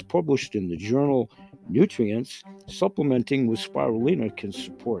that was published in the journal Nutrients, supplementing with spirulina can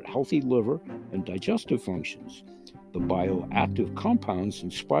support healthy liver and digestive functions. The bioactive compounds in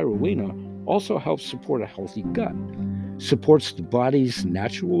spirulina also help support a healthy gut. Supports the body's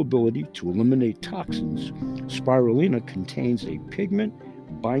natural ability to eliminate toxins. Spirulina contains a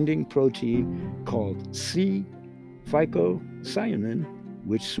pigment-binding protein called C-phycocyanin,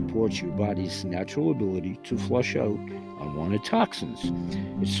 which supports your body's natural ability to flush out unwanted toxins.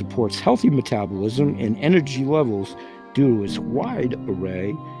 It supports healthy metabolism and energy levels due to its wide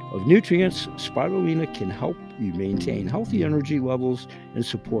array of nutrients. Spirulina can help you maintain healthy energy levels and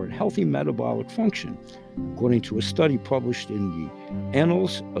support healthy metabolic function. According to a study published in the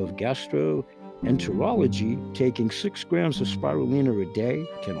Annals of Gastroenterology, taking 6 grams of spirulina a day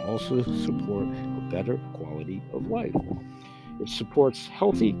can also support a better quality of life. It supports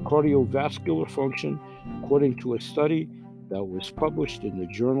healthy cardiovascular function. According to a study that was published in the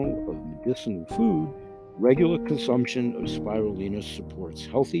Journal of Medicinal Food, regular consumption of spirulina supports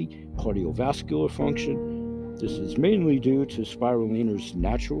healthy cardiovascular function. This is mainly due to spirulina's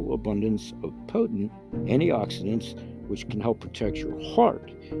natural abundance of potent antioxidants, which can help protect your heart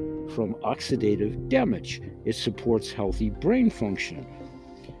from oxidative damage. It supports healthy brain function.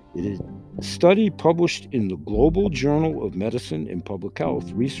 It is a study published in the Global Journal of Medicine and Public Health.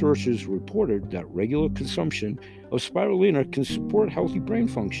 Researchers reported that regular consumption of spirulina can support healthy brain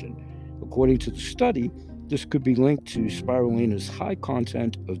function. According to the study, this could be linked to spirulina's high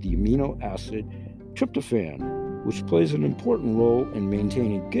content of the amino acid tryptophan, which plays an important role in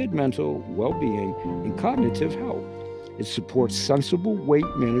maintaining good mental well-being and cognitive health. It supports sensible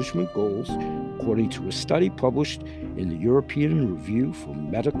weight management goals. According to a study published in the European Review for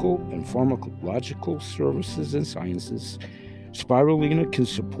Medical and Pharmacological Services and Sciences, spirulina can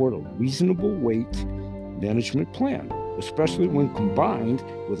support a reasonable weight management plan, especially when combined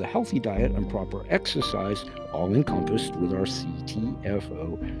with a healthy diet and proper exercise, all encompassed with our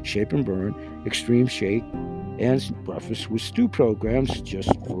CTFO, Shape and Burn, Extreme Shake, and Breakfast with Stew programs,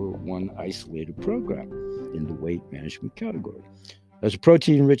 just for one isolated program in the weight management category. As a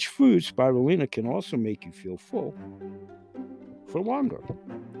protein-rich food, spirulina can also make you feel full for longer.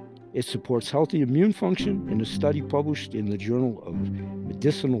 It supports healthy immune function. In a study published in the Journal of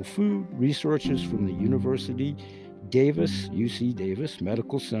Medicinal Food, researchers from the UC Davis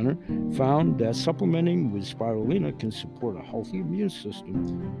Medical Center found that supplementing with spirulina can support a healthy immune system.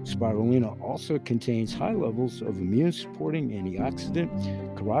 Spirulina also contains high levels of immune-supporting antioxidant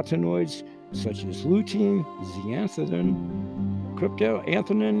carotenoids such as lutein, zeaxanthin,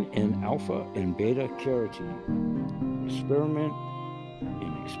 cryptoanthinin, and alpha and beta carotene. Experiment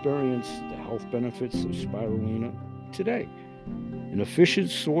and experience the health benefits of spirulina today. An efficient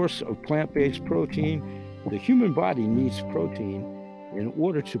source of plant-based protein, the human body needs protein in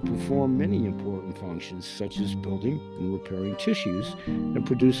order to perform many important functions, such as building and repairing tissues and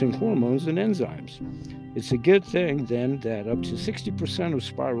producing hormones and enzymes. It's a good thing, then, that up to 60% of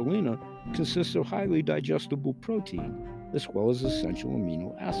spirulina consists of highly digestible protein, as well as essential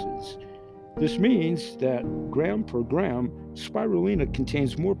amino acids. This means that gram per gram, spirulina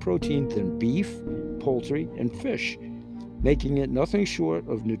contains more protein than beef, poultry, and fish, making it nothing short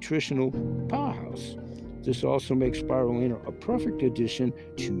of nutritional powerhouse. This also makes spirulina a perfect addition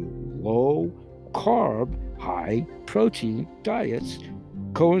to low-carb, high-protein diets,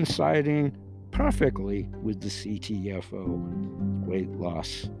 coinciding perfectly with the CTFO weight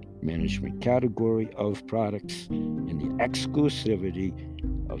loss management category of products in the exclusivity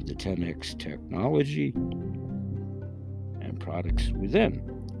of the 10X technology and products within.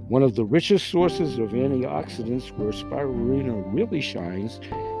 One of the richest sources of antioxidants where spirulina really shines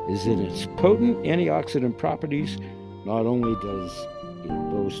is in its potent antioxidant properties. Not only does it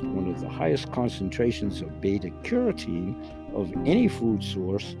boast one of the highest concentrations of beta-carotene of any food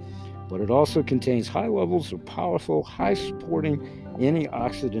source, but it also contains high levels of powerful, high-supporting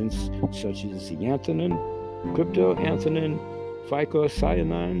antioxidants such as zeaxanthin, cryptoxanthin,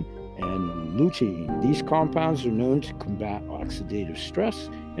 phycocyanin, and lutein. These compounds are known to combat oxidative stress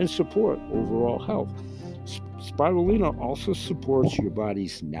and support overall health. Spirulina also supports your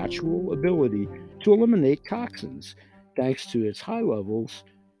body's natural ability to eliminate toxins thanks to its high levels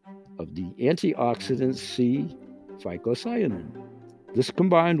of the antioxidant C, phycocyanin. This,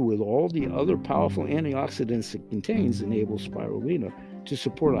 combined with all the other powerful antioxidants it contains, enables spirulina to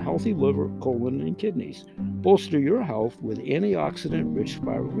support a healthy liver, colon, and kidneys. Bolster your health with antioxidant-rich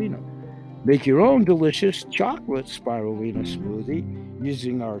spirulina. Make your own delicious chocolate spirulina smoothie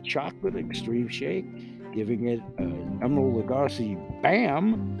using our chocolate extreme shake, giving it an Emerald Lagasse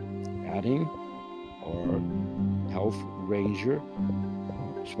BAM, adding our Health Ranger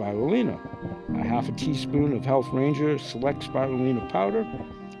spirulina, a half a teaspoon of Health Ranger Select spirulina powder,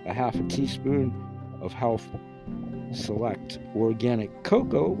 a half a teaspoon of Health Select organic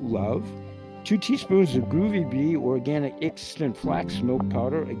cocoa love, 2 teaspoons of Groovy Bee organic instant flax milk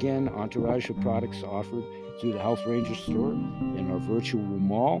powder, again entourage of products offered through the Health Ranger store in our virtual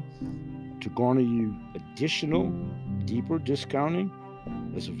mall to garner you additional deeper discounting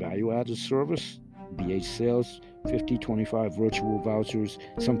as a value-added service. BH Sales 50/25 virtual vouchers,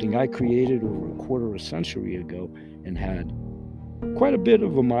 something I created over a quarter of a century ago and had quite a bit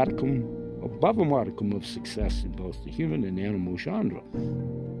of above a modicum of success in both the human and animal genre.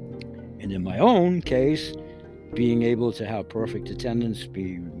 And in my own case, being able to have perfect attendance,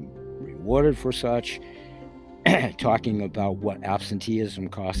 be rewarded for such, talking about what absenteeism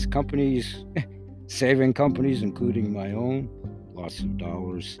costs companies, saving companies, including my own, lots of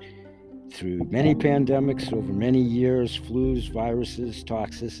dollars, through many pandemics over many years, flus, viruses,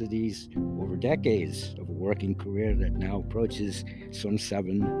 toxicities, over decades of a working career that now approaches some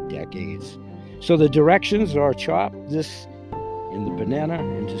 7 decades. So the directions are chop this in the banana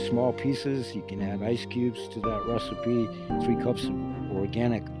into small pieces. You can add ice cubes to that recipe, 3 cups of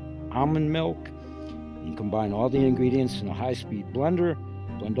organic almond milk. You can combine all the ingredients in a high-speed blender.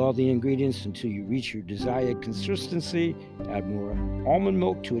 Blend all the ingredients until you reach your desired consistency. Add more almond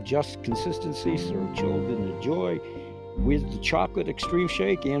milk to adjust consistency. Serve chilled and enjoy with the chocolate extreme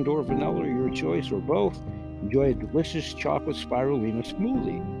shake and or vanilla, your choice, or both. Enjoy a delicious chocolate spirulina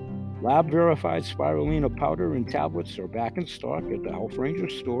smoothie. Lab-verified spirulina powder and tablets are back in stock at the Health Ranger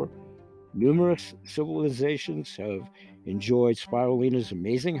store. Numerous civilizations have enjoyed spirulina's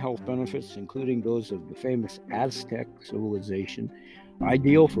amazing health benefits, including those of the famous Aztec civilization.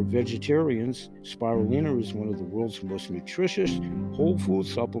 Ideal for vegetarians, spirulina is one of the world's most nutritious whole food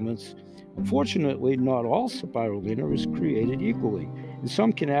supplements. Unfortunately, not all spirulina is created equally, and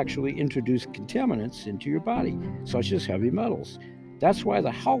some can actually introduce contaminants into your body, such as heavy metals. That's why the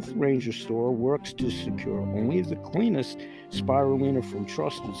Health Ranger store works to secure only the cleanest spirulina from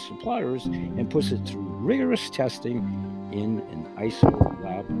trusted suppliers and puts it through rigorous testing in an ISO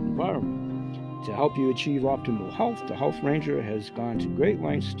lab environment. To help you achieve optimal health, the Health Ranger has gone to great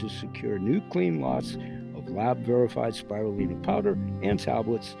lengths to secure new clean lots of lab-verified spirulina powder and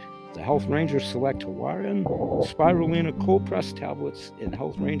tablets. The Health Ranger Select Hawaiian Spirulina Cold Press tablets and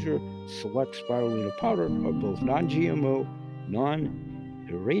Health Ranger Select Spirulina powder are both non-GMO,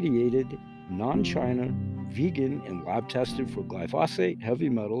 non-irradiated, non-China, vegan, and lab-tested for glyphosate, heavy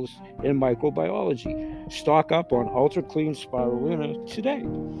metals, and microbiology. Stock up on Ultra Clean Spirulina today.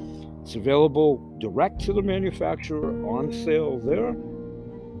 It's available direct to the manufacturer, on sale there,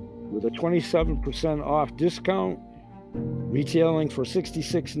 with a 27% off discount, retailing for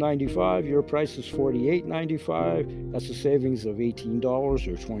 $66.95. Your price is $48.95. That's a savings of $18 or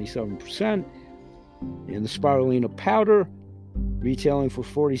 27%. And the spirulina powder, retailing for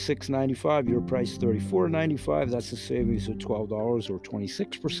 $46.95. Your price $34.95. That's a savings of $12 or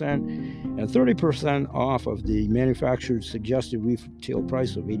 26%, and 30% off of the manufacturer's suggested retail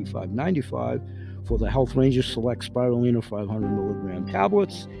price of $85.95 for the Health Ranger Select Spirulina 500 milligram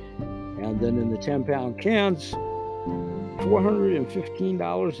tablets. And then in the 10-pound cans,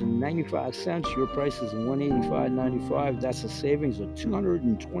 $415.95. Your price is $185.95. That's a savings of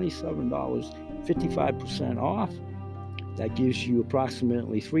 $227, 55% off. That gives you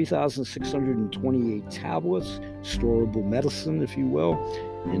approximately 3,628 tablets, storable medicine, if you will,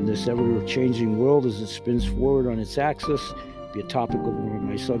 in this ever-changing world as it spins forward on its axis. Be a topic of one of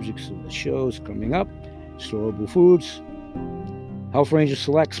my subjects of the shows coming up. Storable foods. Health Ranger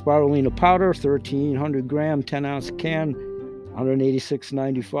Select Spirulina Powder, 1,300 gram, 10-ounce can,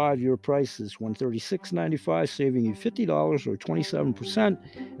 $186.95. Your price is $136.95, saving you $50 or 27%.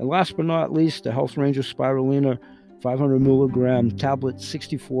 And last but not least, the Health Ranger Spirulina 500 milligram tablet,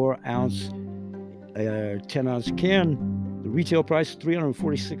 64-ounce, 10-ounce can. The retail price is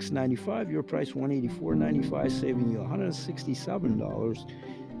 $346.95. Your price $184.95, saving you $167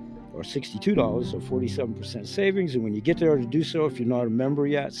 or $62 or 47% savings. And when you get there to do so, if you're not a member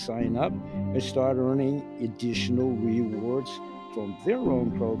yet, sign up and start earning additional rewards from their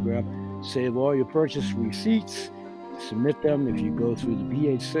own program. Save all your purchase receipts, submit them if you go through the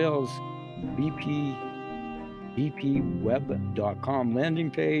BH Sales bpweb.com landing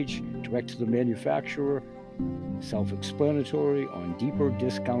page, direct to the manufacturer, self-explanatory on deeper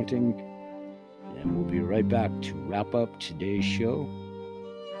discounting. And we'll be right back to wrap up today's show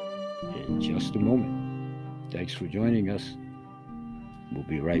in just a moment. Thanks for joining us. We'll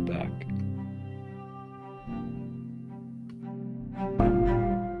be right back.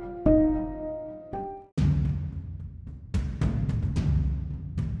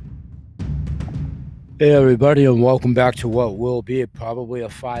 Hey everybody, and welcome back to what will be probably a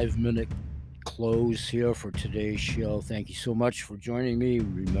 5-minute close here for today's show. Thank you so much for joining me.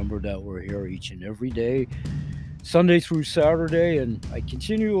 Remember that we're here each and every day, Sunday through Saturday, and I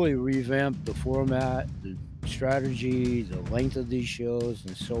continually revamp the format, the strategy, the length of these shows,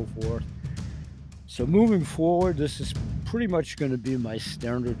 and so forth. So moving forward, this is pretty much going to be my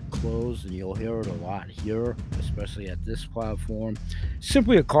standard close, and you'll hear it a lot here, especially at this platform.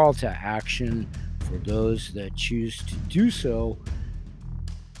 Simply a call to action for those that choose to do so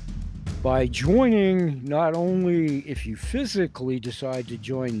by joining, not only if you physically decide to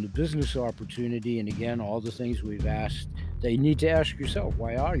join the business opportunity, and again, all the things we've asked, that you need to ask yourself,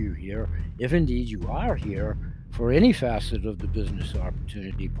 why are you here? If indeed you are here for any facet of the business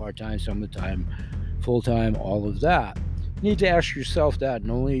opportunity, part-time, some of the time, full-time, all of that, you need to ask yourself that,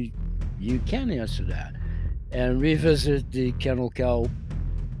 and only you can answer that. And revisit the Kennel Kelp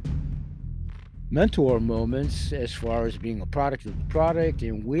mentor moments as far as being a product of the product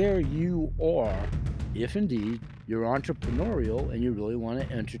and where you are, if indeed you're entrepreneurial and you really want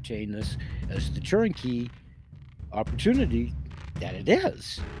to entertain this as the turnkey opportunity that it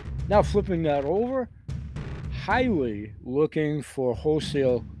is. Now, flipping that over, highly looking for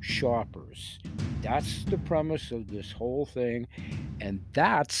wholesale shoppers. That's the premise of this whole thing, and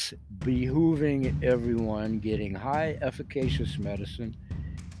that's behooving everyone getting high efficacious medicine,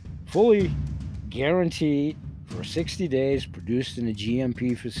 fully guaranteed for 60 days, produced in a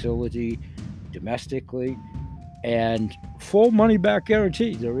GMP facility domestically, and full money back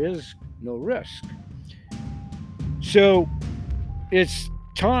guarantee. There is no risk. So it's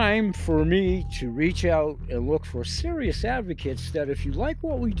time for me to reach out and look for serious advocates that if you like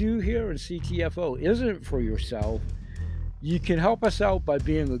what we do here in CTFO isn't for yourself, you can help us out by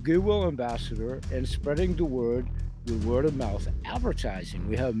being a Goodwill ambassador and spreading the word with word of mouth advertising.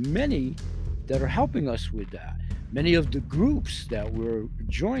 We have many that are helping us with that. Many of the groups that we're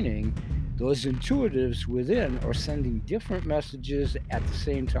joining, those intuitives within, are sending different messages at the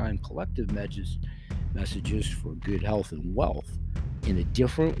same time, collective messages for good health and wealth in a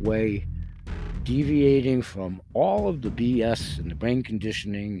different way, deviating from all of the BS and the brain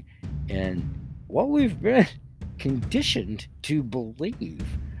conditioning and what we've been conditioned to believe,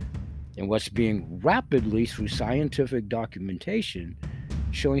 and what's being rapidly through scientific documentation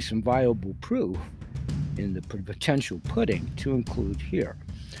showing some viable proof in the potential pudding to include here.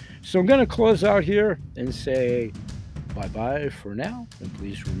 So I'm going to close out here and say bye-bye for now. And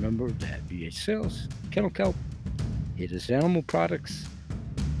please remember that BH Sales, Kennel Kelp, it is animal products,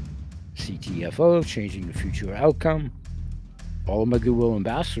 CTFO, changing the future outcome, all of my Goodwill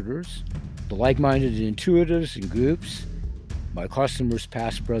ambassadors, the like-minded intuitives and groups, my customers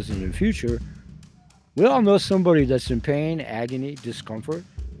past, present, and future. We all know somebody that's in pain, agony, discomfort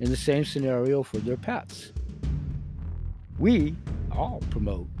in the same scenario for their pets. We all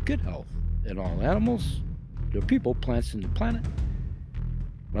promote good health in all animals, their people, plants, and the planet.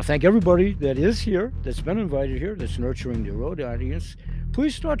 I want to thank everybody that is here, that's been invited here, that's nurturing their own audience.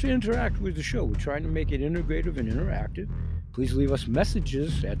 Please start to interact with the show. We're trying to make it integrative and interactive. Please leave us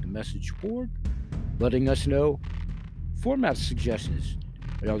messages at the message board, letting us know format suggestions.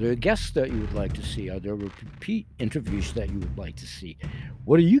 Are there guests that you would like to see? Are there repeat interviews that you would like to see?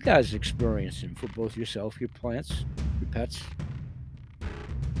 What are you guys experiencing for both yourself, your plants, your pets,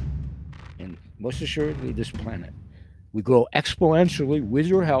 and most assuredly this planet? We grow exponentially with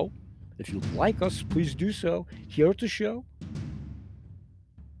your help. If you like us, please do so here at the show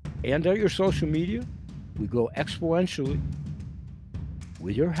and at your social media. We grow exponentially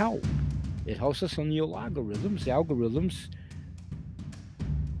with your help. It helps us on the algorithms.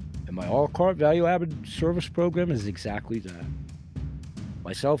 And my a la carte value added service program is exactly that.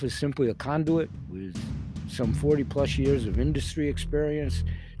 Myself is simply a conduit with some 40 plus years of industry experience,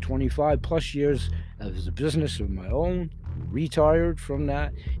 25 plus years as a business of my own, retired from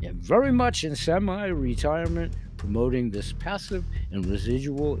that, and very much in semi-retirement, promoting this passive and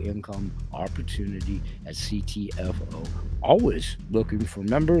residual income opportunity at CTFO. Always looking for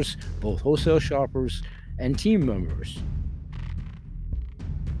members, both wholesale shoppers and team members.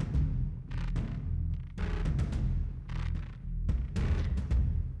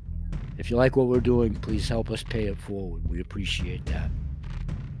 If you like what we're doing, please help us pay it forward. We appreciate that.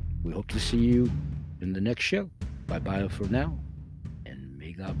 We hope to see you in the next show. Bye-bye for now, and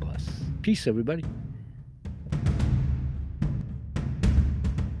may God bless. Peace, everybody.